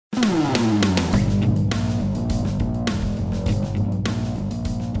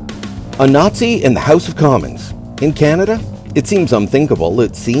A Nazi in the House of Commons. In Canada? It seems unthinkable.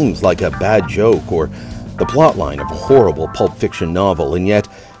 It seems like a bad joke or the plotline of a horrible Pulp Fiction novel, and yet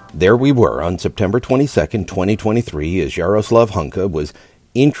there we were on September 22nd, 2023, as Jaroslav Hunka was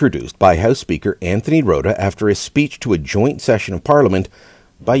introduced by House Speaker Anthony Rota after a speech to a joint session of Parliament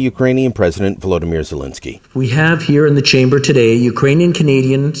by Ukrainian President Volodymyr Zelensky. We have here in the chamber today Ukrainian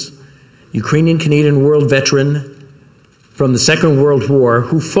Canadian world veteran from the Second World War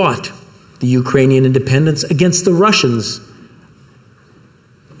who fought the Ukrainian independence against the Russians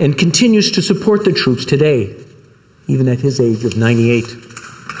and continues to support the troops today, even at his age of 98.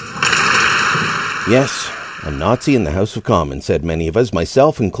 Yes, a Nazi in the House of Commons, said many of us,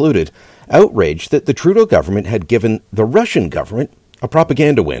 myself included, outraged that the Trudeau government had given the Russian government a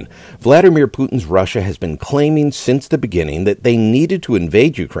propaganda win. Vladimir Putin's Russia has been claiming since the beginning that they needed to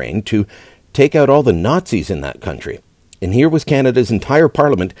invade Ukraine to take out all the Nazis in that country. And here was Canada's entire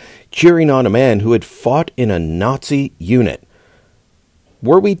parliament cheering on a man who had fought in a Nazi unit.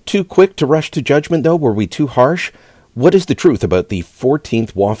 Were we too quick to rush to judgment, though? Were we too harsh? What is the truth about the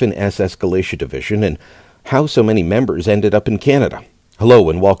 14th Waffen-SS Galicia Division and how so many members ended up in Canada? Hello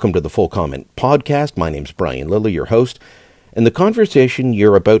and welcome to the Full Comment Podcast. My name's Brian Lilly, your host, and the conversation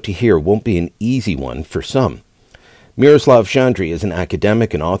you're about to hear won't be an easy one for some. Miroslav Shandry is an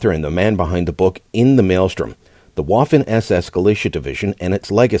academic and author and the man behind the book In the Maelstrom, the Waffen-SS Galicia Division and its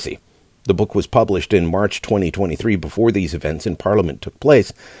Legacy. The book was published in March 2023 before these events in Parliament took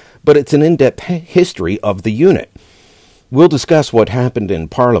place, but it's an in-depth history of the unit. We'll discuss what happened in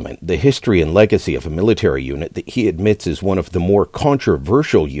Parliament, the history and legacy of a military unit that he admits is one of the more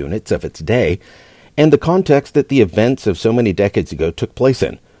controversial units of its day, and the context that the events of so many decades ago took place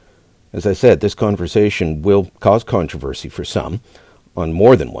in. As I said, this conversation will cause controversy for some, on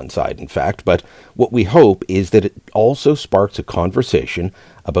more than one side, in fact, but what we hope is that it also sparks a conversation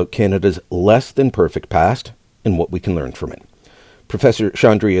about Canada's less-than-perfect past and what we can learn from it. Professor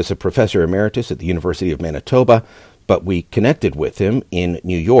Shandry is a professor emeritus at the University of Manitoba, but we connected with him in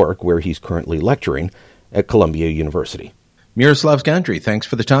New York, where he's currently lecturing at Columbia University. Miroslav Shandry, thanks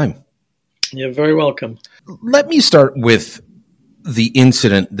for the time. You're very welcome. Let me start with the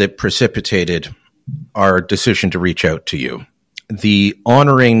incident that precipitated our decision to reach out to you. The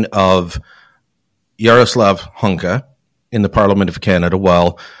honoring of Jaroslav Hunka in the Parliament of Canada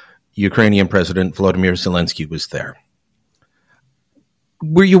while Ukrainian President Volodymyr Zelensky was there.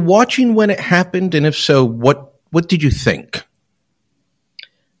 Were you watching when it happened? And if so, what did you think?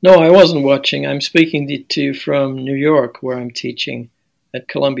 No, I wasn't watching. I'm speaking to you from New York, where I'm teaching at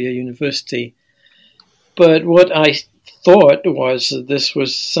Columbia University. But what I thought was that this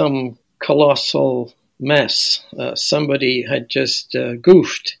was some colossal mess. Somebody had just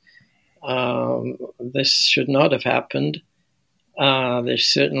goofed. This should not have happened. There's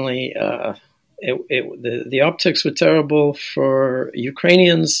certainly the optics were terrible for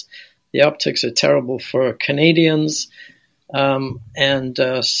Ukrainians. The optics are terrible for Canadians, and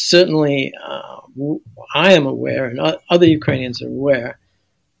certainly I am aware, and other Ukrainians are aware,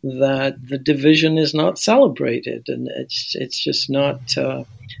 that the division is not celebrated, and it's just not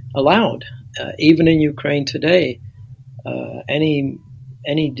allowed. Even in Ukraine today, any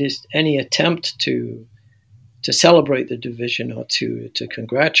attempt to celebrate the division or to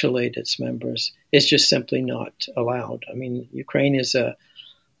congratulate its members is just simply not allowed. I mean, Ukraine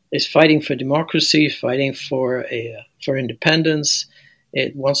is fighting for democracy, fighting for independence.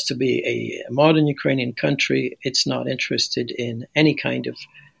 It wants to be a modern Ukrainian country. It's not interested in any kind of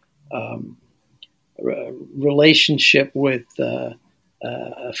relationship with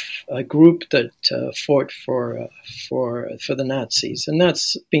a group that fought for the Nazis, and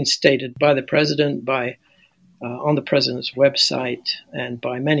that's been stated by the president, on the president's website, and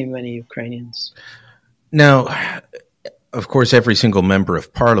by many Ukrainians. Now, of course, every single member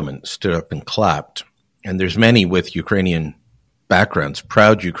of Parliament stood up and clapped, and there's many with Ukrainian backgrounds,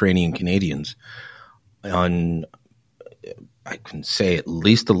 proud Ukrainian Canadians, on, I can say, at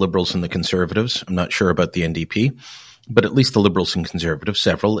least the Liberals and the Conservatives. I'm not sure about the NDP, but at least the Liberals and Conservatives,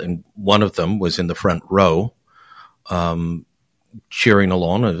 several, and one of them was in the front row, cheering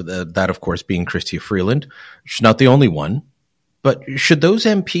along, that of course being Chrystia Freeland. She's not the only one, but should those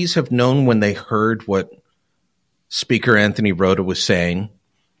MPs have known when they heard what Speaker Anthony Rota was saying,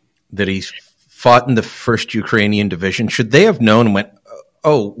 that he fought in the 1st Ukrainian Division, should they have known and went,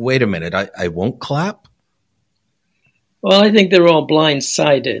 oh, wait a minute, I won't clap? Well, I think they're all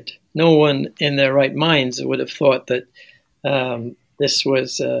blindsided. No one in their right minds would have thought that this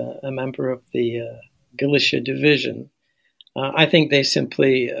was a member of the Galicia Division. I think they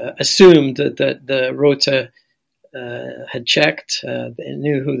simply assumed that the Rota had checked, they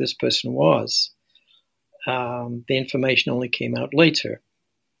knew who this person was. The information only came out later.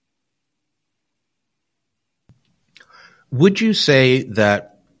 Would you say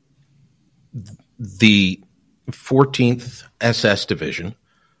that the 14th SS Division,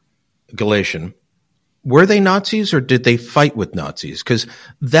 Galician, were they Nazis or did they fight with Nazis? Because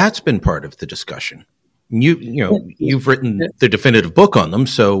that's been part of the discussion. You've written the definitive book on them,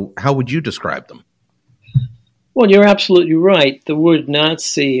 so how would you describe them? Well, you're absolutely right. The word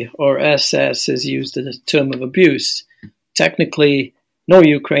Nazi or SS is used as a term of abuse. Technically, no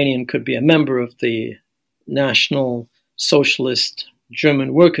Ukrainian could be a member of the National Socialist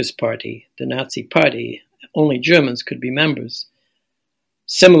German Workers' Party, the Nazi Party. Only Germans could be members.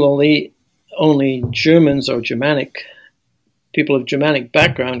 Similarly, only Germans or Germanic people of Germanic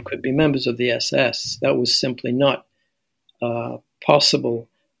background could be members of the SS. That was simply not possible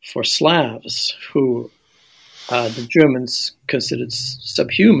for Slavs, who the Germans considered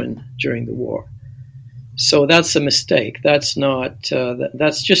subhuman during the war. So that's a mistake. That's not.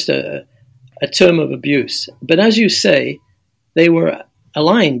 That's just a term of abuse. But as you say, they were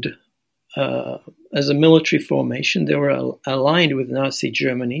aligned as a military formation. They were aligned with Nazi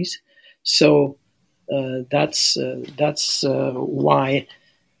Germany's. So that's why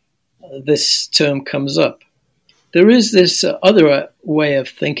this term comes up. There is this other way of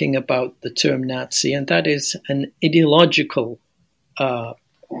thinking about the term Nazi, and that is an ideological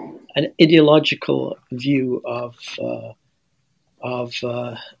view of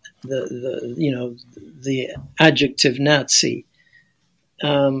the adjective Nazi.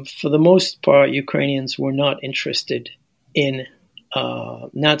 For the most part, Ukrainians were not interested in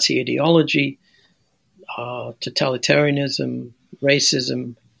Nazi ideology, totalitarianism,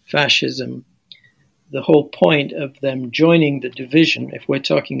 racism, fascism. The whole point of them joining the division, if we're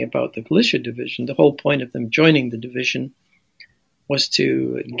talking about the Galicia division, the whole point of them joining the division was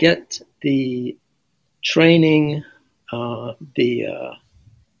to get the training, the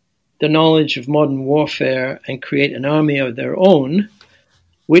knowledge of modern warfare, and create an army of their own,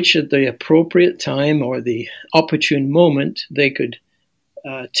 which at the appropriate time or the opportune moment they could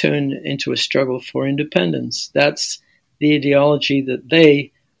turn into a struggle for independence. That's the ideology that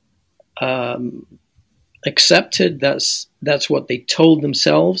they accepted. That's what they told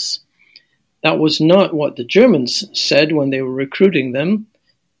themselves. That was not what the Germans said when they were recruiting them,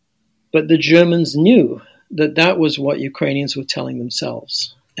 but the Germans knew that that was what Ukrainians were telling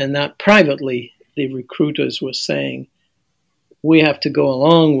themselves, and that privately the recruiters were saying, we have to go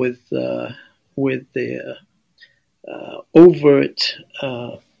along with the overt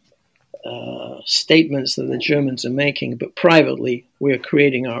statements that the Germans are making, but privately we are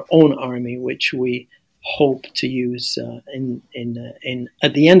creating our own army, which we hope to use in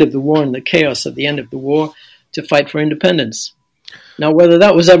at the end of the war, in the chaos at the end of the war, to fight for independence. Now, whether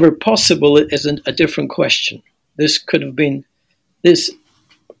that was ever possible is a different question. This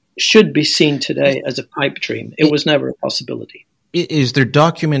should be seen today as a pipe dream. It was never a possibility. Is there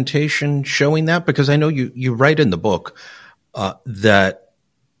documentation showing that? Because I know you write in the book that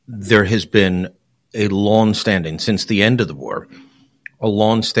there has been a long-standing, since the end of the war, a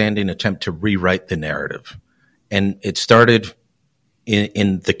long-standing attempt to rewrite the narrative. And it started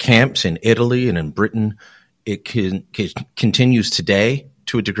in the camps in Italy and in Britain. It continues today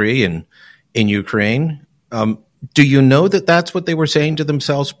to a degree in Ukraine. Do you know that that's what they were saying to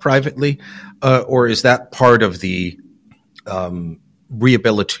themselves privately? Or is that part of the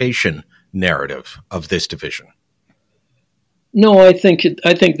rehabilitation narrative of this division? No, I think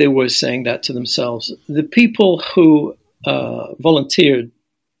they were saying that to themselves. The people who volunteered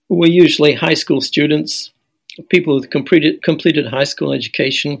were usually high school students, people who completed high school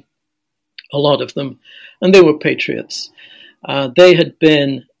education, a lot of them, and they were patriots. They had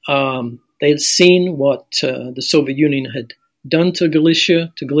seen what the Soviet Union had done to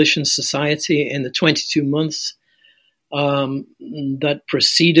Galicia, to Galician society in the 22 months that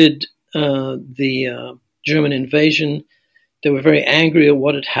preceded the German invasion. They were very angry at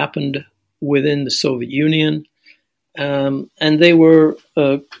what had happened within the Soviet Union. And they were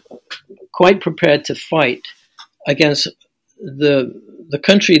quite prepared to fight against the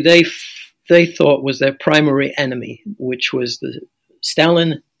country they thought was their primary enemy, which was the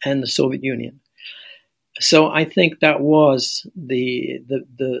Stalin and the Soviet Union. So I think that was the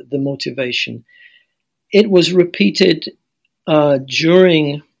motivation. It was repeated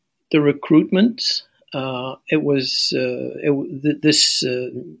during the recruitment. This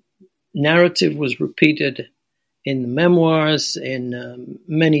narrative was repeated in the memoirs, in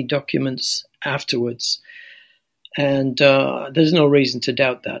many documents afterwards. And there's no reason to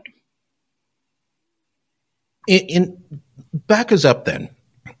doubt that. Back us up then,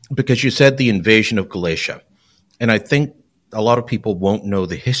 because you said the invasion of Galicia, and I think a lot of people won't know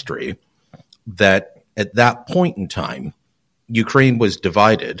the history that at that point in time, Ukraine was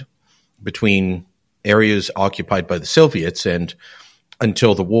divided between areas occupied by the Soviets and,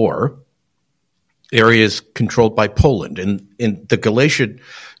 until the war, areas controlled by Poland. And the Galicia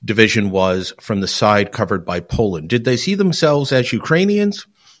division was from the side covered by Poland. Did they see themselves as Ukrainians,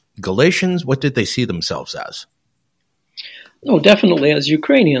 Galicians? What did they see themselves as? No, definitely as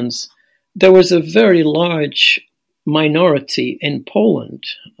Ukrainians. There was a very large minority in Poland.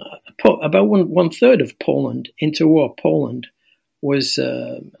 About one third of Poland, interwar Poland, was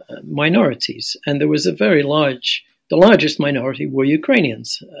minorities. And there was a very large, the largest minority were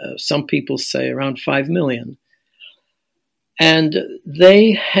Ukrainians. Some people say around 5 million. And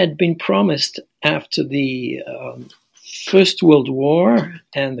they had been promised after the First World War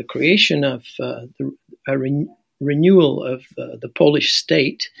and the creation of renewal of the Polish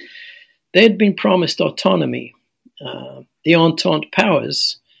state, they had been promised autonomy. The Entente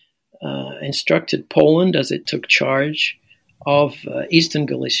powers instructed Poland as it took charge of Eastern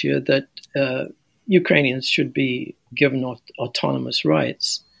Galicia that Ukrainians should be given autonomous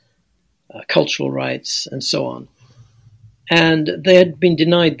rights, cultural rights, and so on. And they had been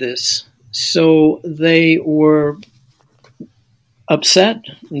denied this. So they were upset.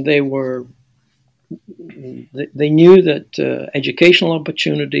 They knew that educational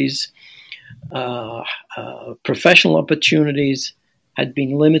opportunities, professional opportunities had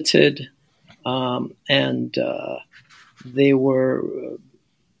been limited, and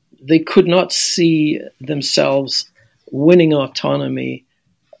they could not see themselves winning autonomy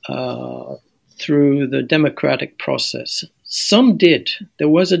through the democratic process. Some did. There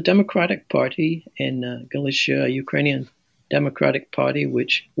was a democratic party in Galicia, a Ukrainian Democratic Party,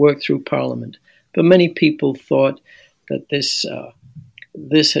 which worked through parliament. But many people thought that this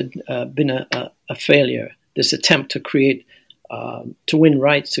had been a failure. This attempt to create, to win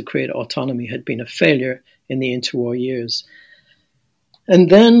rights to create autonomy had been a failure in the interwar years. And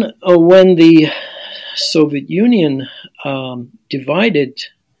then when the Soviet Union divided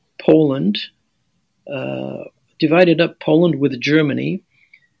up Poland with Germany,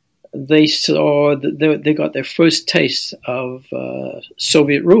 they saw that they got their first taste of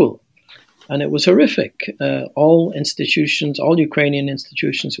Soviet rule. And it was horrific. All Ukrainian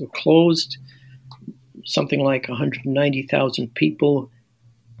institutions were closed. Something like 190,000 people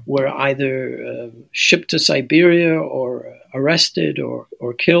were either shipped to Siberia or arrested or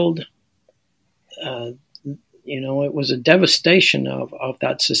killed. It was a devastation of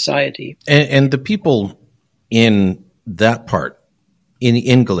that society. And the people in that part,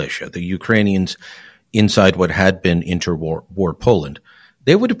 in Galicia, the Ukrainians inside what had been interwar Poland,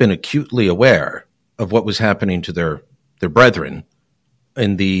 they would have been acutely aware of what was happening to their brethren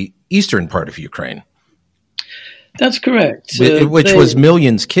in the eastern part of Ukraine. That's correct. Which was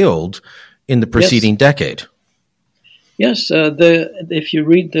millions killed in the preceding decade. Yes. If you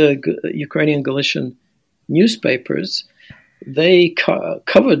read the Ukrainian Galician newspapers, they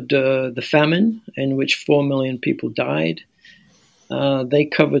covered the famine in which 4 million people died. They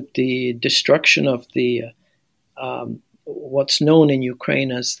covered the destruction of the what's known in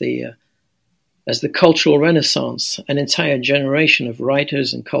Ukraine as the cultural renaissance, an entire generation of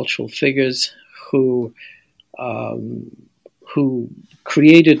writers and cultural figures who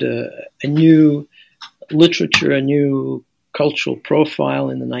created a new literature, a new cultural profile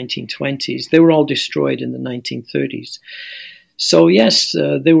in the 1920s. They were all destroyed in the 1930s. So yes,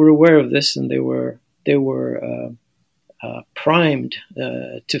 they were aware of this, and they were primed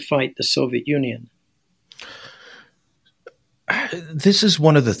to fight the Soviet Union. This is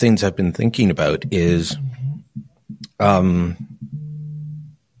one of the things I've been thinking about is how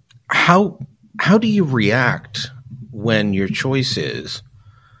do you react when your choice is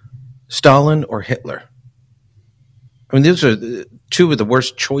Stalin or Hitler? I mean, those are two of the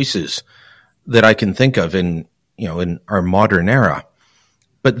worst choices that I can think of in our modern era.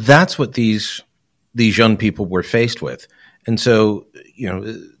 But that's what these young people were faced with. And so,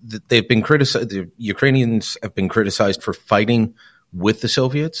 they've been criticized. The Ukrainians have been criticized for fighting with the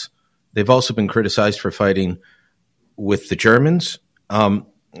Soviets. They've also been criticized for fighting with the Germans. I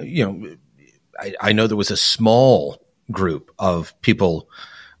know there was a small group of people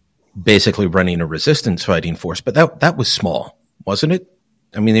basically running a resistance fighting force, but that was small, wasn't it?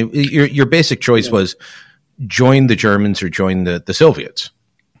 I mean, your basic choice was join the Germans or join the Soviets.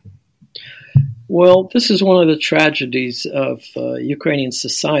 Well, this is one of the tragedies of Ukrainian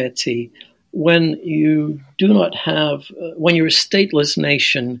society. When you do not have, when you're a stateless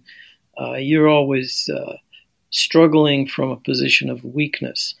nation, you're always struggling from a position of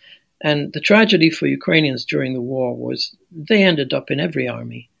weakness. And the tragedy for Ukrainians during the war was they ended up in every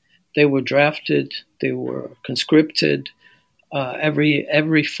army. They were drafted, they were conscripted.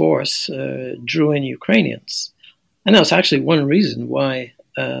 Every force drew in Ukrainians. And that's actually one reason why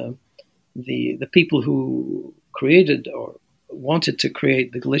the people who created or wanted to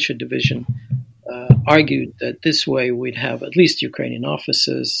create the Galicia Division argued that this way we'd have at least Ukrainian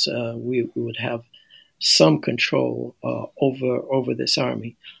officers, we would have some control over this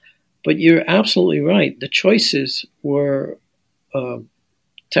army. But you're absolutely right. The choices were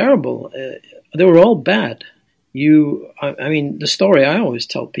terrible. They were all bad. I mean, the story I always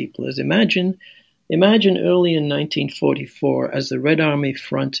tell people is imagine early in 1944 as the Red Army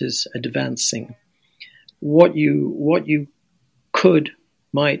front is advancing, what you could,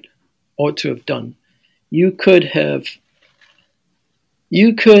 might, ought to have done. You could have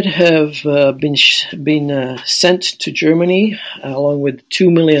been sent to Germany along with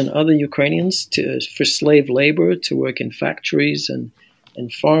 2 million other Ukrainians for slave labor to work in factories and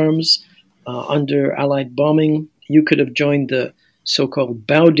farms under Allied bombing. You could have joined the so-called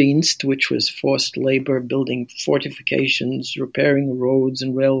Baudienst, which was forced labor, building fortifications, repairing roads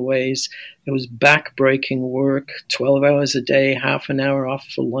and railways. It was back-breaking work, 12 hours a day, half an hour off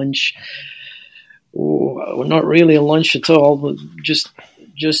for lunch. Not really a lunch at all, but just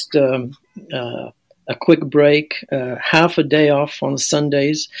a quick break, half a day off on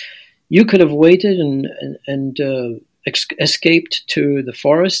Sundays. You could have waited and escaped to the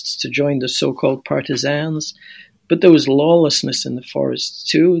forests to join the so-called partisans. But there was lawlessness in the forests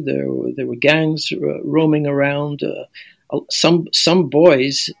too. There were gangs roaming around. Some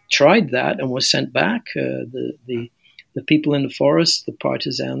boys tried that and were sent back. The people in the forest, the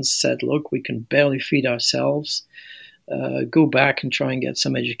partisans, said, "Look, we can barely feed ourselves. Go back and try and get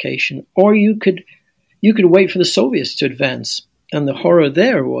some education." Or you could wait for the Soviets to advance. And the horror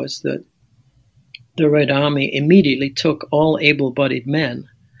there was that the Red Army immediately took all able-bodied men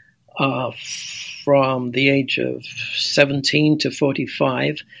from the age of 17 to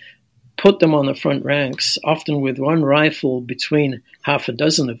 45, put them on the front ranks, often with one rifle between half a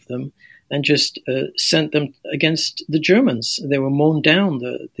dozen of them, and just sent them against the Germans. They were mown down.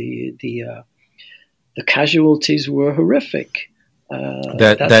 The casualties were horrific.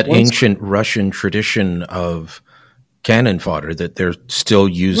 That ancient Russian tradition of cannon fodder that they're still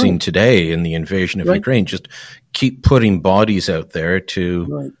using today in the invasion of Ukraine, just keep putting bodies out there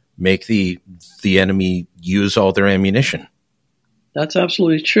to make the enemy use all their ammunition. That's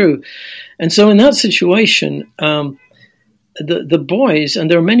absolutely true. And so in that situation, the boys,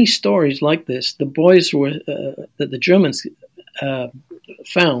 and there are many stories like this, the boys were that the Germans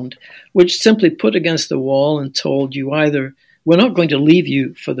found, which simply put against the wall and told you either, we're not going to leave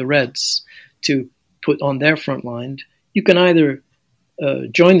you for the Reds to put on their front line. You can either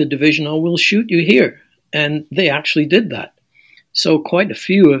join the division or we'll shoot you here. And they actually did that. So quite a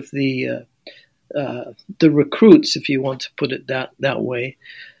few of the recruits, if you want to put it that way,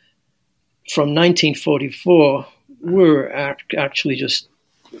 from 1944 were actually just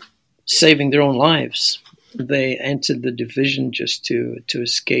saving their own lives. They entered the division just to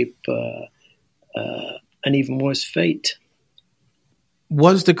escape an even worse fate.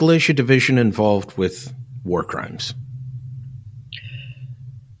 Was the Galicia Division involved with war crimes?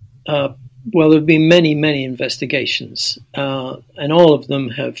 Well, there have been many, many investigations, and all of them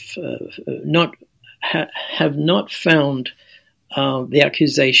have not found the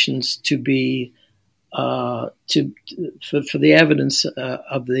accusations to be for the evidence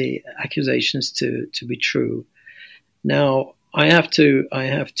of the accusations to be true. Now, I have to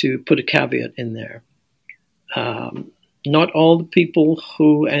put a caveat in there. Not all the people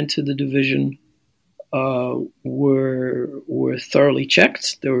who entered the division were thoroughly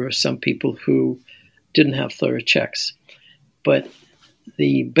checked. There were some people who didn't have thorough checks, but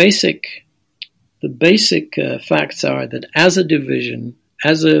the basic facts are that as a division,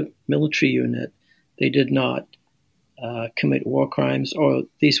 as a military unit, they did not commit war crimes, or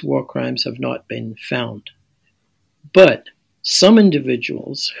these war crimes have not been found. But some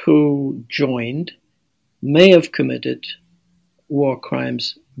individuals who joined may have committed war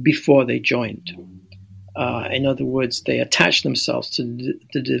crimes before they joined. In other words, they attached themselves to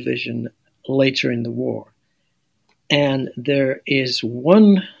the division later in the war. And there is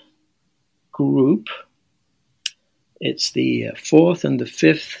one group, it's the 4th and the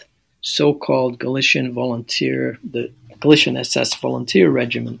 5th so-called Galician volunteer, the Galician SS volunteer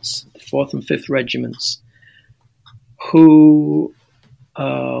regiments, the 4th and 5th regiments, who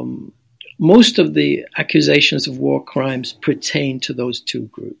most of the accusations of war crimes pertain to those two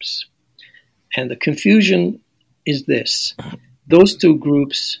groups. And the confusion is this. Those two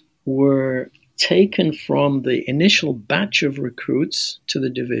groups were taken from the initial batch of recruits to the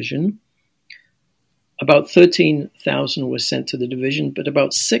division. About 13,000 were sent to the division, but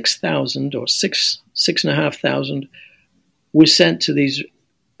about 6,000 or 6,500 were sent to these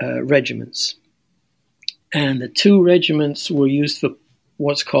regiments. And the two regiments were used for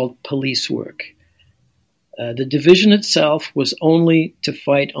what's called police work. The division itself was only to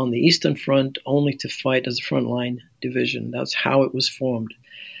fight on the Eastern Front, only to fight as a frontline division. That's how it was formed.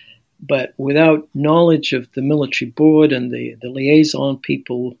 But without knowledge of the military board and the liaison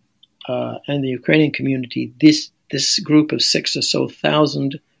people and the Ukrainian community, this group of 6,000 or so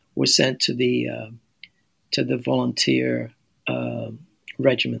were sent to the volunteer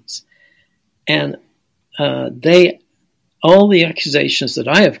regiments, and all the accusations that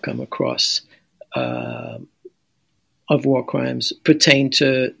I have come across of war crimes pertain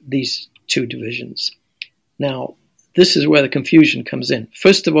to these two divisions. Now, this is where the confusion comes in.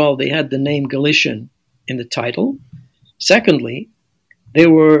 First of all, they had the name Galician in the title. Secondly,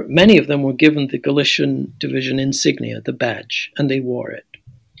 many of them were given the Galician division insignia, the badge, and they wore it.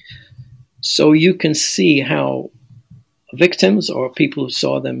 So you can see how victims or people who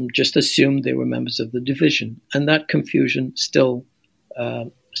saw them just assumed they were members of the division, and that confusion still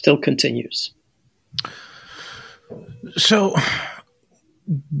continues. So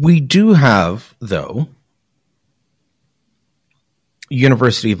we do have, though,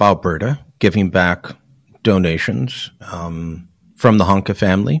 University of Alberta giving back donations from the Honka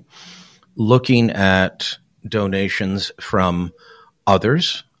family, looking at donations from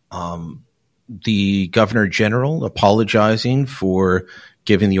others. The Governor General apologizing for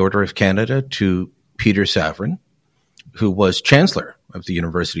giving the Order of Canada to Peter Saverin, who was Chancellor of the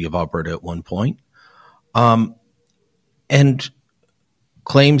University of Alberta at one point, and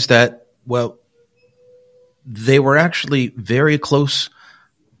claims that, well, they were actually very close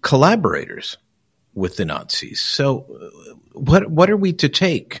collaborators with the Nazis. So what are we to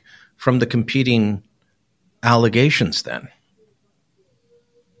take from the competing allegations then?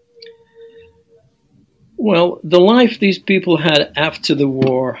 Well, the life these people had after the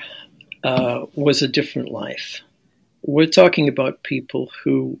war was a different life. We're talking about people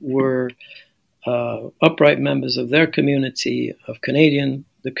who were upright members of their community, of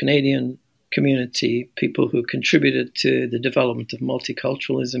the Canadian community, people who contributed to the development of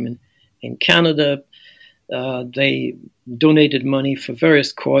multiculturalism in Canada. They donated money for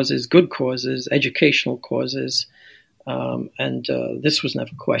various causes, good causes, educational causes, and this was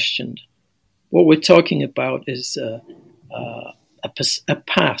never questioned. What we're talking about is a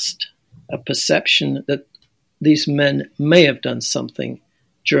past, a perception that these men may have done something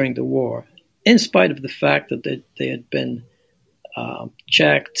during the war, in spite of the fact that they had been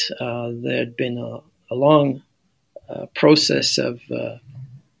checked. There had been a long process of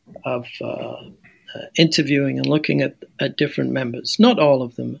interviewing and looking at different members. Not all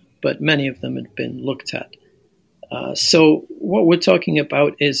of them, but many of them had been looked at. So what we're talking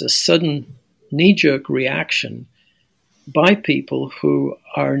about is a sudden knee-jerk reaction by people who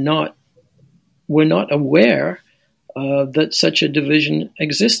were not aware that such a division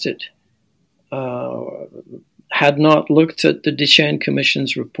existed, had not looked at the Deschênes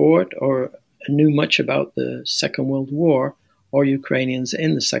Commission's report or knew much about the Second World War or Ukrainians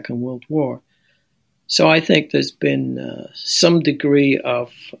in the Second World War. So I think there's been some degree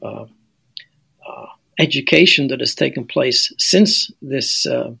of education that has taken place since this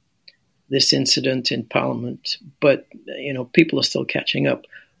incident in Parliament, but people are still catching up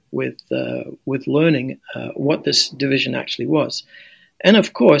with learning what this division actually was. And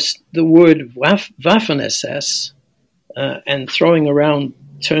of course, the word Waffen-SS and throwing around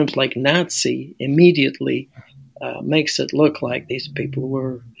terms like Nazi immediately makes it look like these people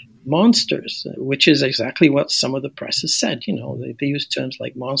were monsters, which is exactly what some of the press has said. They use terms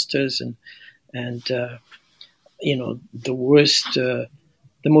like monsters and the worst, the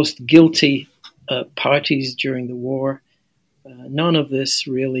most guilty parties during the war. None of this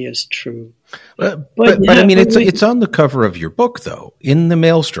really is true. But I mean, it's on the cover of your book, though, in the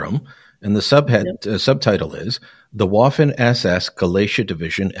Maelstrom, and the subtitle is "The Waffen-SS Galicia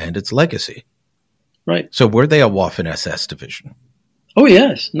Division and Its Legacy." Right. So were they a Waffen-SS division? Oh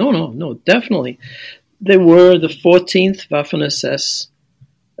yes, no, definitely. They were the 14th Waffen-SS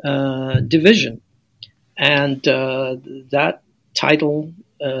division, and that title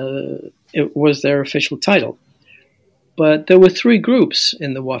it was their official title. But there were three groups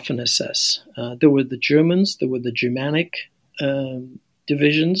in the Waffen-SS. There were the Germans, there were the Germanic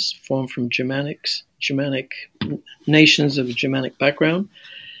divisions formed from Germanic nations of Germanic background,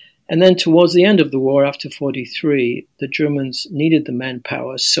 And then towards the end of the war, after 1943, the Germans needed the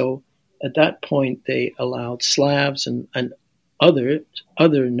manpower. So at that point, they allowed Slavs and other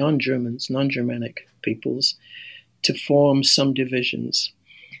non-Germans, non-Germanic peoples to form some divisions.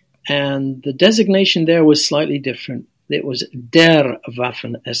 And the designation there was slightly different. It was der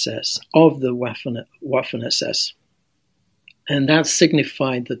Waffen-SS, of the Waffen-SS. And that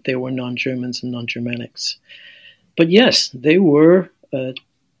signified that they were non-Germans and non-Germanics. But yes, they were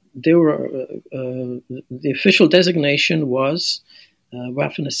the official designation was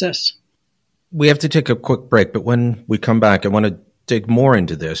Waffen-SS. We have to take a quick break, but when we come back, I want to dig more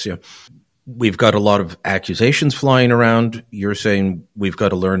into this. We've got a lot of accusations flying around. You're saying we've got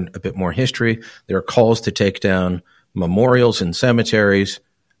to learn a bit more history. There are calls to take down memorials and cemeteries,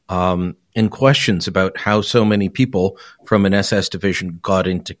 and questions about how so many people from an SS division got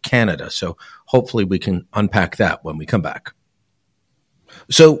into Canada. So hopefully we can unpack that when we come back.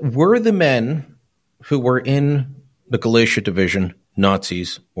 So were the men who were in the Galicia division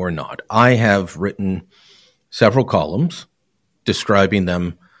Nazis or not? I have written several columns describing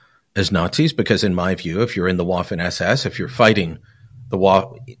them as Nazis because, in my view, if you're in the Waffen-SS, if you're fighting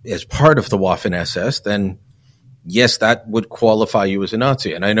as part of the Waffen-SS, then yes, that would qualify you as a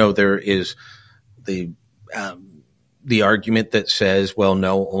Nazi. And I know there is the argument that says, well,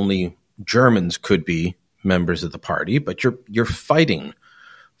 no, only Germans could be members of the party, but you're fighting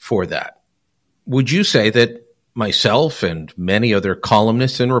for that. Would you say that myself and many other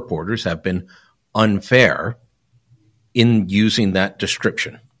columnists and reporters have been unfair in using that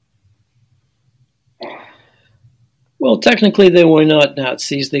description? Well, technically they were not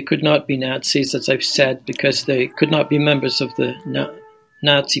Nazis. They could not be Nazis, as I've said, because they could not be members of the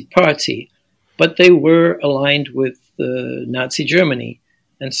Nazi party. But they were aligned with Nazi Germany.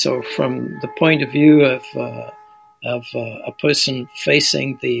 And so from the point of view of a person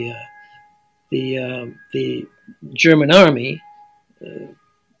facing the German army,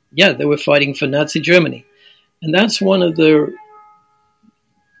 they were fighting for Nazi Germany. And that's one of the...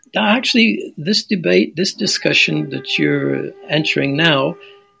 Actually, this debate, this discussion that you're entering now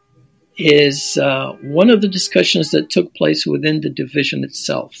is one of the discussions that took place within the division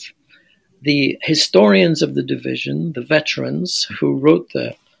itself. The historians of the division, the veterans who wrote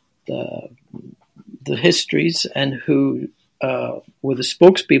the histories and who were the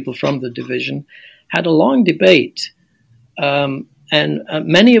spokespeople from the division, had a long debate. And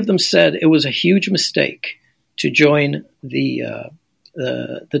many of them said it was a huge mistake to join the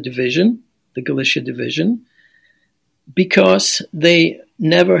division, the Galicia division, because they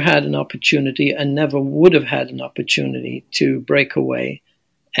never had an opportunity and never would have had an opportunity to break away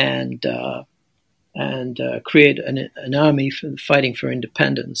and create an army fighting for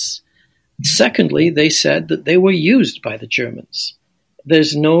independence. Secondly, they said that they were used by the Germans.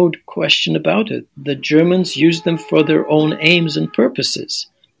 There's no question about it. The Germans used them for their own aims and purposes.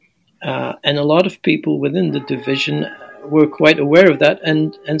 And a lot of people within the division were quite aware of that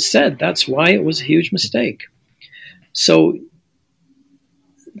and said that's why it was a huge mistake. So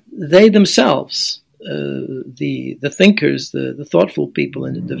they themselves, the thinkers, the thoughtful people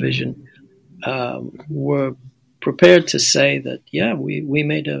in the division, were prepared to say that, we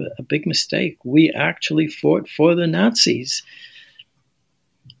made a big mistake. We actually fought for the Nazis.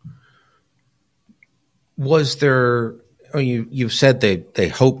 Was there... you've said they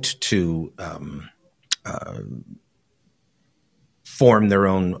hoped to form their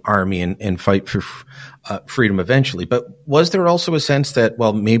own army and fight for freedom eventually. But was there also a sense that,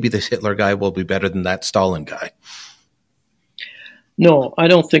 well, maybe this Hitler guy will be better than that Stalin guy? No, I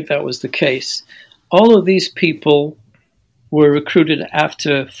don't think that was the case. All of these people were recruited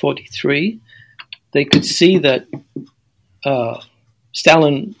after 1943. They could see that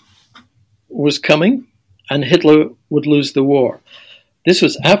Stalin was coming and Hitler would lose the war. This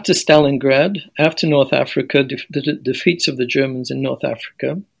was after Stalingrad, after North Africa, the defeats of the Germans in North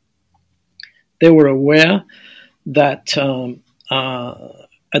Africa. They were aware that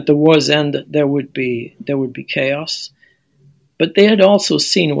at the war's end there would be chaos, but they had also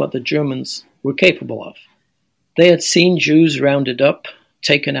seen what the Germans were capable of. They had seen Jews rounded up,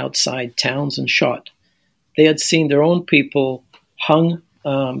 taken outside towns and shot. They had seen their own people hung,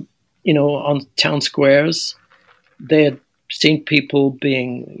 on town squares. They had seen people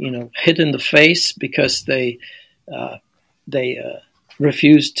being, hit in the face because they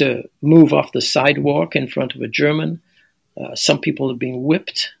refused to move off the sidewalk in front of a German. Some people are being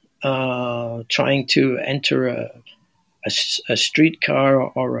whipped, trying to enter a streetcar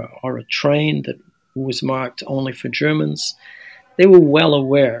or a train that was marked only for Germans. They were well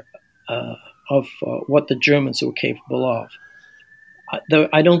aware of what the Germans were capable of.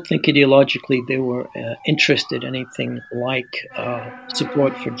 I don't think ideologically they were interested in anything like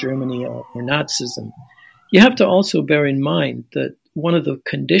support for Germany or Nazism. You have to also bear in mind that one of the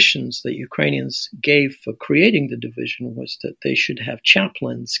conditions that Ukrainians gave for creating the division was that they should have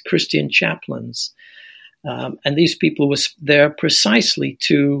chaplains, Christian chaplains. And these people were there precisely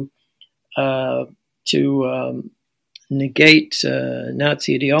to negate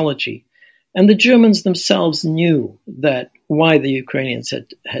Nazi ideology. And the Germans themselves knew that why the Ukrainians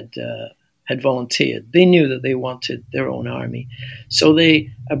had volunteered. They knew that they wanted their own army, so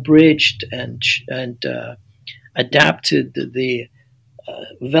they abridged and adapted the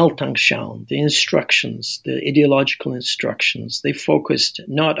Weltanschauung, the instructions, the ideological instructions. They focused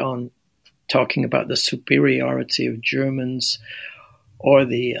not on talking about the superiority of Germans or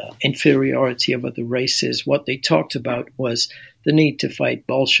the inferiority of other races. What they talked about was the need to fight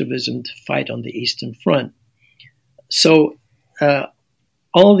Bolshevism, to fight on the Eastern Front. So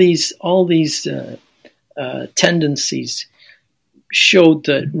all these tendencies showed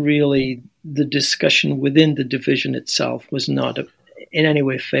that really the discussion within the division itself was not in any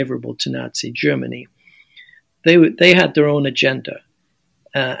way favorable to Nazi Germany. They had their own agenda,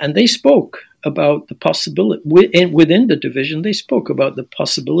 and they spoke about the possibility within the division. They spoke about the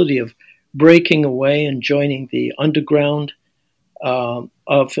possibility of breaking away and joining the underground,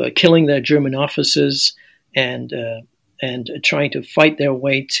 of killing their German officers and trying to fight their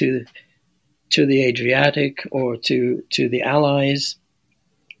way to the Adriatic or to the Allies.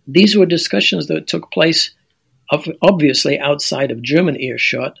 These were discussions that took place obviously outside of German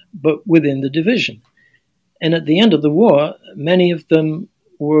earshot, but within the division. And at the end of the war, many of them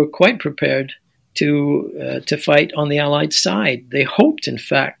were quite prepared to fight on the Allied side. They hoped, in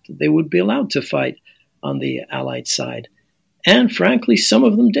fact, they would be allowed to fight on the Allied side. And frankly, some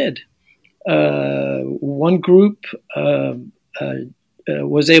of them did. One group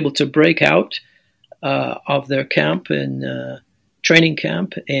was able to break out of their training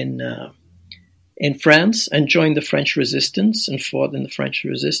camp in France and joined the French resistance and fought in the French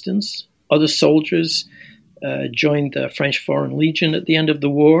resistance. Other soldiers joined the French Foreign Legion at the end of the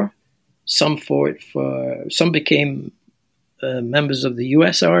war. Some became members of the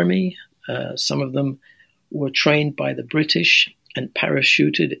U.S. Army. Some of them were trained by the British and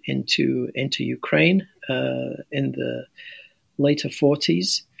parachuted into Ukraine in the later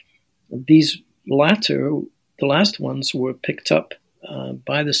 40s. These the last ones were picked up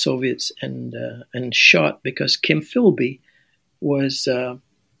by the Soviets and shot because Kim Philby was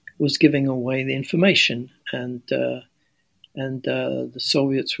giving away the information, and the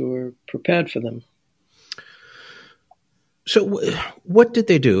Soviets were prepared for them. So what did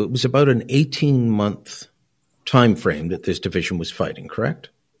they do? It was about an 18-month time frame that this division was fighting, correct?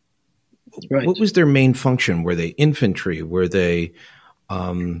 Right. What was their main function? Were they infantry? Were they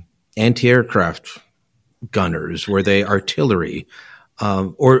anti-aircraft gunners? Were they artillery?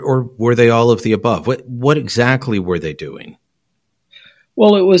 Or were they all of the above? What exactly were they doing?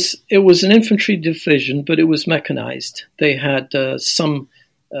 Well, it was an infantry division, but it was mechanized. They had some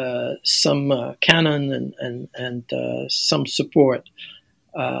cannon and some support,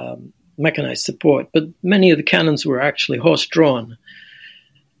 mechanized support, but many of the cannons were actually horse-drawn.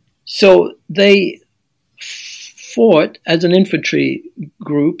 So they fought as an infantry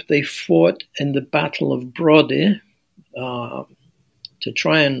group. They fought in the Battle of Brody to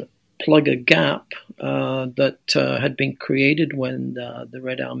try and plug a gap that had been created when the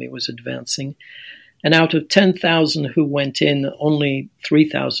Red Army was advancing. And out of 10,000 who went in, only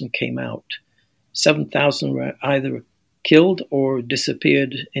 3,000 came out. 7,000 were either killed or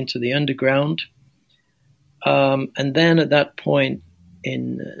disappeared into the underground. And then at that point,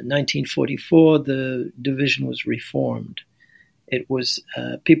 in 1944, the division was reformed. It was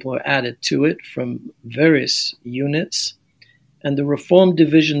people were added to it from various units. And the reformed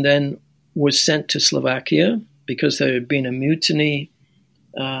division then was sent to Slovakia because there had been a mutiny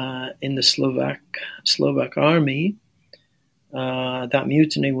in the Slovak army. That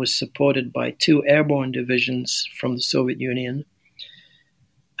mutiny was supported by 2 airborne divisions from the Soviet Union.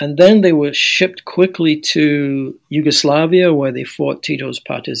 And then they were shipped quickly to Yugoslavia, where they fought Tito's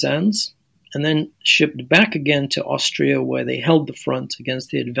partisans, and then shipped back again to Austria, where they held the front against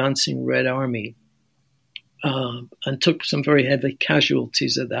the advancing Red Army, and took some very heavy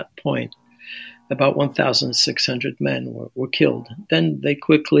casualties at that point. About 1,600 men were killed. Then they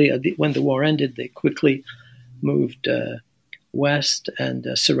quickly, when the war ended, they quickly moved west and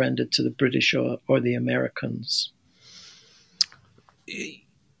surrendered to the British or the Americans.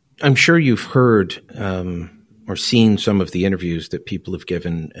 I'm sure you've heard or seen some of the interviews that people have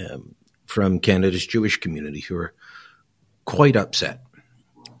given from Canada's Jewish community who are quite upset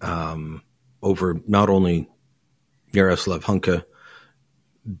over not only Jaroslav Hunka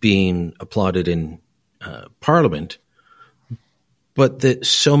being applauded in Parliament, but that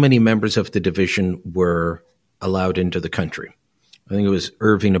so many members of the division were allowed into the country. I think it was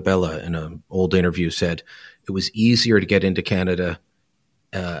Irving Abella in an old interview said it was easier to get into Canada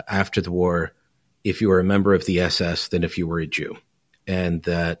after the war if you were a member of the SS than if you were a Jew. And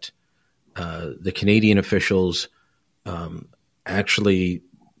that the Canadian officials actually,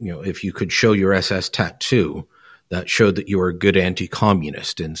 if you could show your SS tattoo, that showed that you were a good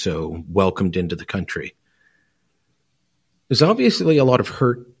anti-communist and so welcomed into the country. There's obviously a lot of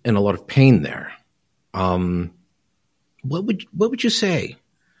hurt and a lot of pain there. What would you say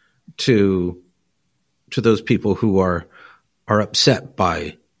to those people who are upset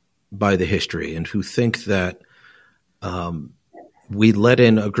by the history and who think that we let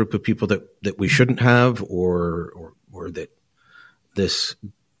in a group of people that we shouldn't have, or that this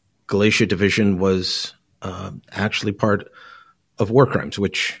Galicia division was actually part of war crimes,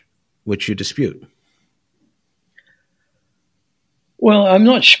 which you dispute? Well, I'm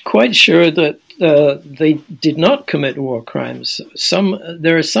not quite sure that they did not commit war crimes.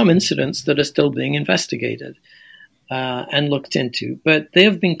 There are some incidents that are still being investigated and looked into, but they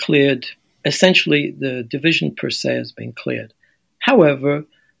have been cleared. Essentially, the division per se has been cleared. However,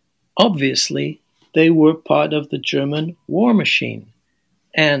 obviously, they were part of the German war machine.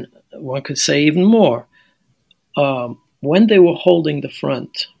 And one could say even more. When they were holding the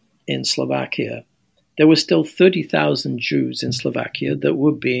front in Slovakia, there were still 30,000 Jews in Slovakia that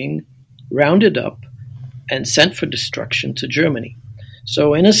were being rounded up and sent for destruction to Germany.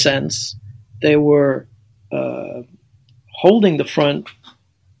 So in a sense, they were holding the front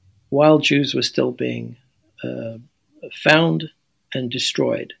while Jews were still being found and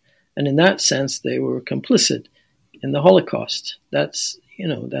destroyed. And in that sense, they were complicit in the Holocaust. That's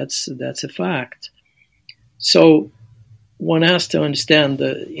a fact. So one has to understand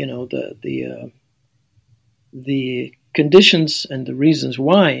the conditions and the reasons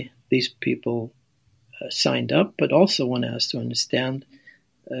why these people signed up, but also one has to understand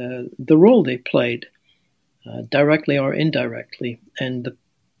the role they played, directly or indirectly. And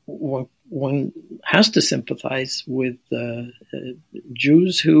one has to sympathize with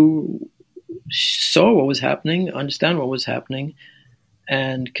Jews who saw what was happening, understand what was happening,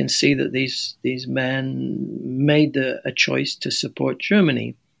 and can see that these men made a choice to support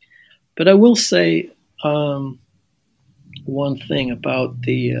Germany. But I will say one thing about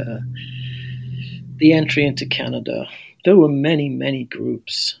the entry into Canada. There were many, many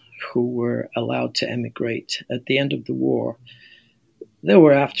groups who were allowed to emigrate at the end of the war. There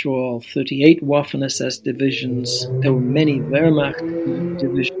were, after all, 38 Waffen-SS divisions. There were many Wehrmacht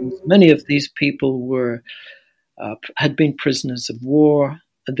divisions. Many of these people had been prisoners of war.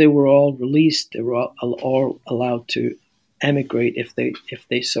 They were all released. They were all allowed to emigrate if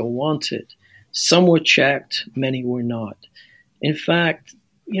they so wanted. Some were checked, many were not. In fact,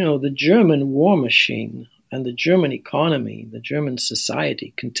 the German war machine and the German economy, the German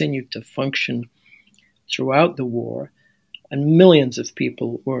society continued to function throughout the war, and millions of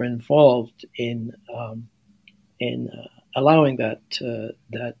people were involved in allowing that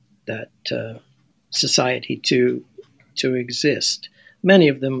society to exist. Many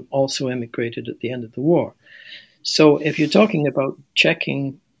of them also emigrated at the end of the war. So if you're talking about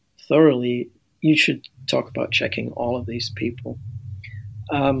checking thoroughly, you should talk about checking all of these people.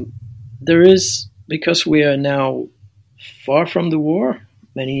 There is, because we are now far from the war,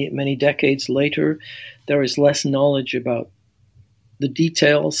 many decades later, there is less knowledge about the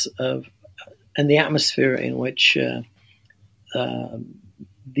details of and the atmosphere in which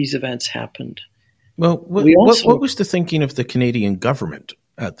these events happened. Well, what was the thinking of the Canadian government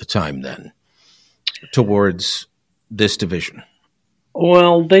at the time then towards this division?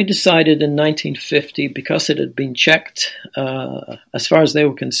 Well, they decided in 1950, because it had been checked, as far as they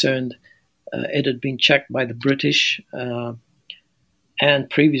were concerned, it had been checked by the British and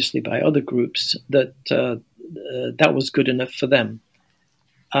previously by other groups, that that was good enough for them.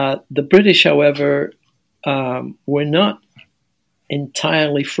 The British, however, were not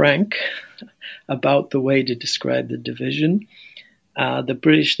entirely frank about the way to describe the division. The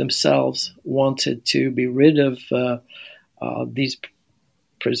British themselves wanted to be rid of these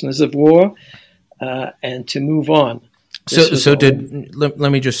prisoners of war and to move on.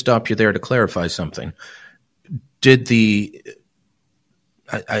 Let me just stop you there to clarify something. Did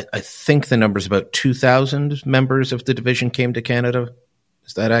I think the number's about 2,000 members of the division came to Canada?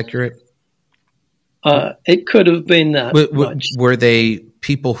 Is that accurate? It could have been that much. Were they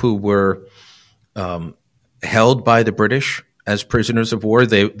people who were held by the British as prisoners of war?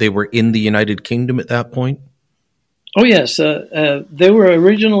 They were in the United Kingdom at that point? Oh, yes. They were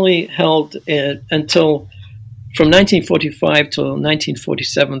originally held until, from 1945 till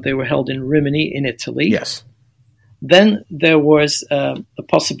 1947, they were held in Rimini in Italy. Yes. Then there was a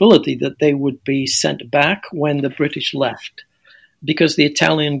possibility that they would be sent back when the British left, because the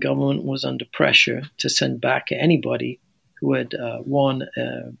Italian government was under pressure to send back anybody who had worn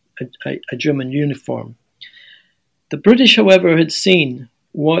a German uniform. The British, however, had seen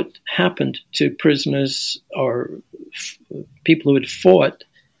what happened to prisoners or people who had fought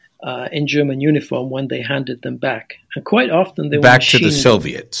in German uniform when they handed them back. And quite often they were back to the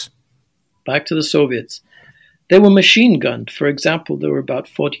Soviets. Back to the Soviets. They were machine gunned. For example, there were about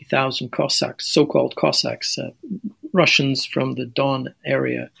 40,000 Cossacks, so-called Cossacks, Russians from the Don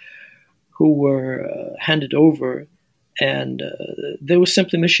area, who were handed over, and they were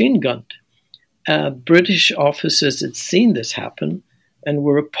simply machine gunned. British officers had seen this happen and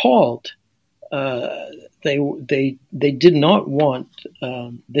were appalled. They did not want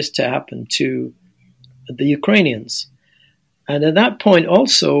this to happen to the Ukrainians. And at that point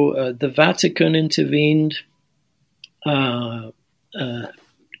also, the Vatican intervened.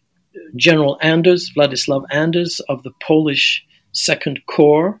 General Anders, Vladislav Anders of the Polish Second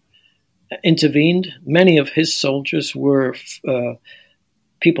Corps intervened. Many of his soldiers were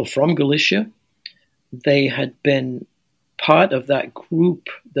people from Galicia. They had been part of that group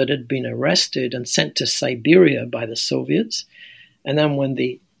that had been arrested and sent to Siberia by the Soviets. And then when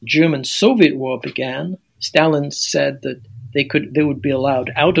the German-Soviet War began, Stalin said that they would be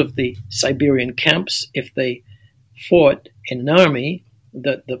allowed out of the Siberian camps if they fought in an army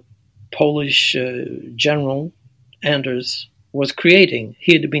that the Polish general Anders was creating.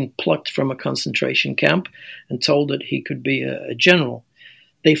 He had been plucked from a concentration camp and told that he could be a general.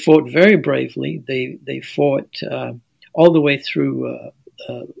 They fought very bravely. They fought all the way through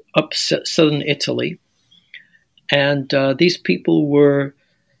up southern Italy, and these people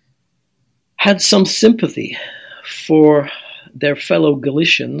had some sympathy for their fellow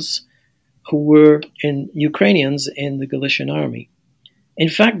Galicians who were Ukrainians in the Galician army. In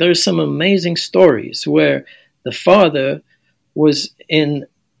fact, there are some amazing stories where the father was in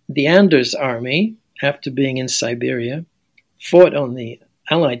the Anders army after being in Siberia, fought on the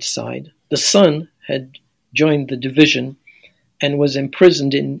Allied side. The son had joined the division and was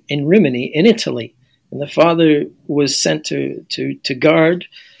imprisoned in Rimini in Italy. And the father was sent to guard,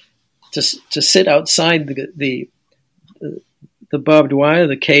 to sit outside the barbed wire,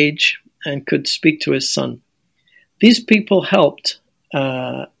 the cage, and could speak to his son. These people helped,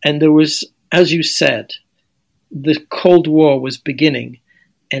 and there was, as you said, the Cold War was beginning,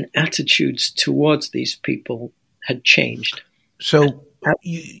 and attitudes towards these people had changed. So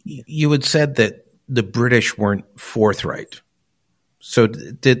you had said that the British weren't forthright. So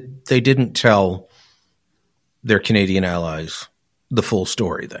they didn't tell their Canadian allies the full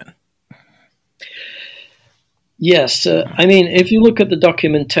story then? Yes. I mean, if you look at the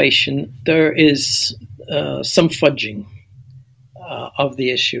documentation, there is some fudging of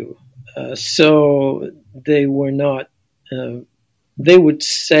the issue. So they were not, they would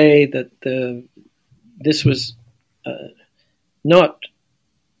say that this was not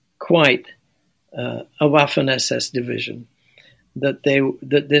quite a Waffen-SS division, that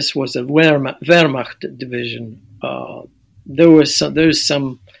this was a Wehrmacht division. There's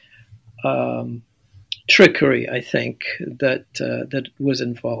some trickery, I think, that was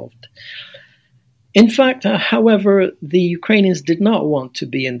involved. In fact, however, the Ukrainians did not want to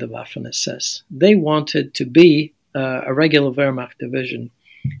be in the Waffen-SS. They wanted to be a regular Wehrmacht division,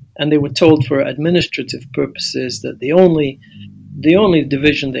 and they were told for administrative purposes that the only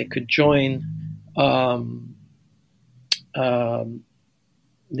division they could join, the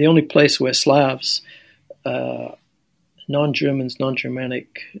only place where Slavs, non-Germans,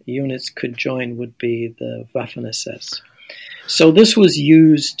 non-Germanic units could join would be the Waffen-SS. So this was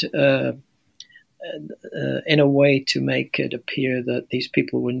used in a way to make it appear that these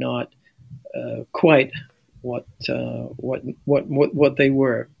people were not quite what they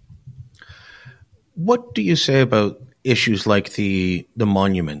were. What do you say about issues like the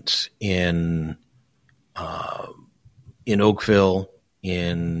monuments in Oakville,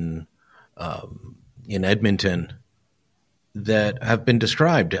 in Edmonton, that have been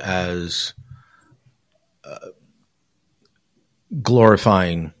described as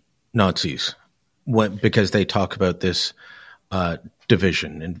glorifying Nazis, because they talk about this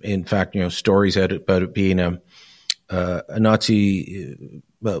division? And in fact, stories about it being a Nazi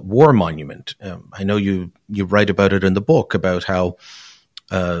war monument. I know you write about it in the book, about how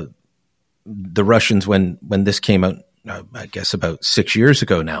the Russians, when this came out, I guess about 6 years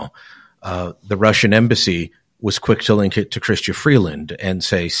ago now, the Russian embassy was quick to link it to Chrystia Freeland and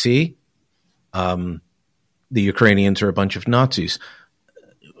say, see, the Ukrainians are a bunch of Nazis.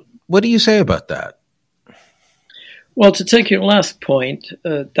 What do you say about that? Well, to take your last point,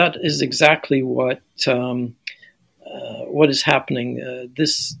 that is exactly what is happening.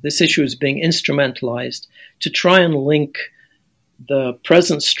 This issue is being instrumentalized to try and link the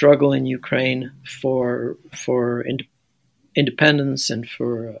present struggle in Ukraine for independence and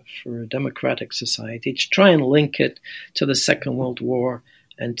for a democratic society, to try and link it to the Second World War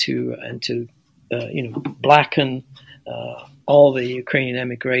and to blacken all the Ukrainian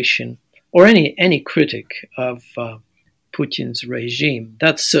emigration or any critic of Putin's regime.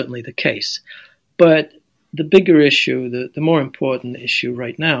 That's certainly the case. But the bigger issue, the more important issue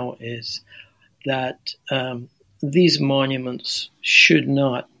right now is that these monuments should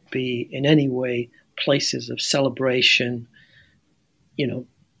not be in any way places of celebration.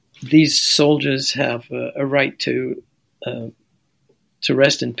 These soldiers have a right to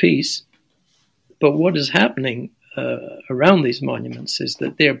rest in peace. But what is happening around these monuments is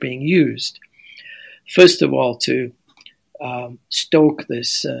that they're being used, first of all, to stoke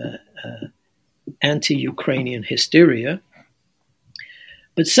this anti-Ukrainian hysteria,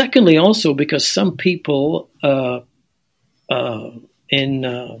 but secondly also because some people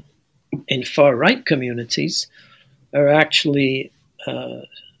in far-right communities are actually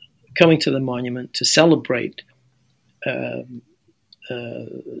coming to the monument to celebrate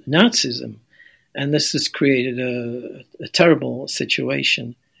Nazism, and this has created a terrible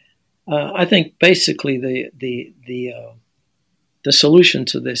situation. I think basically the solution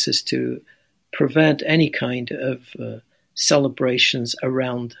to this is to prevent any kind of celebrations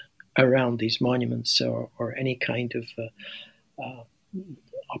around these monuments or any kind of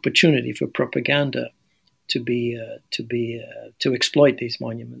opportunity for propaganda to exploit these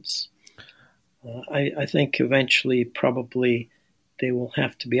monuments. I think eventually probably they will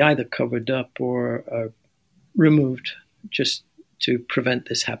have to be either covered up or removed just to prevent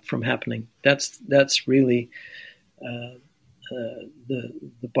this from happening. That's really the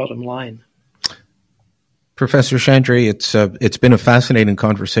bottom line. Professor Chandray, it's been a fascinating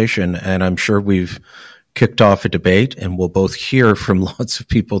conversation, and I'm sure we've kicked off a debate, and we'll both hear from lots of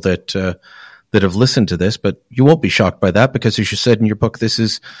people that have listened to this. But you won't be shocked by that because, as you said in your book, this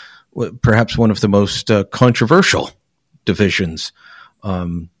is perhaps one of the most controversial divisions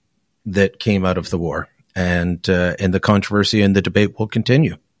that came out of the war, and the controversy and the debate will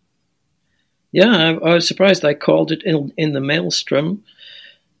continue. Yeah, I was surprised. I called it in the maelstrom,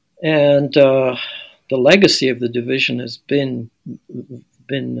 and the legacy of the division has been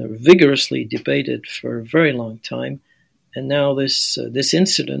vigorously debated for a very long time, and now this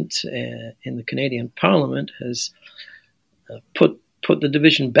incident in the Canadian Parliament has put the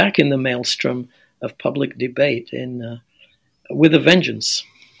division back in the maelstrom of public debate with a vengeance.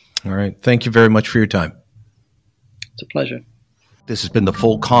 All right. Thank you very much for your time. It's a pleasure. This has been the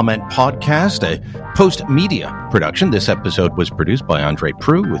Full Comment Podcast, a post-media production. This episode was produced by Andre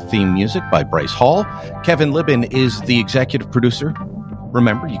Proulx with theme music by Bryce Hall. Kevin Libin is the executive producer.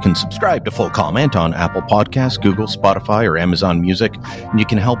 Remember, you can subscribe to Full Comment on Apple Podcasts, Google, Spotify, or Amazon Music. And you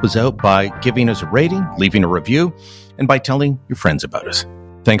can help us out by giving us a rating, leaving a review, and by telling your friends about us.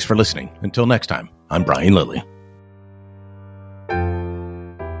 Thanks for listening. Until next time, I'm Brian Lilly.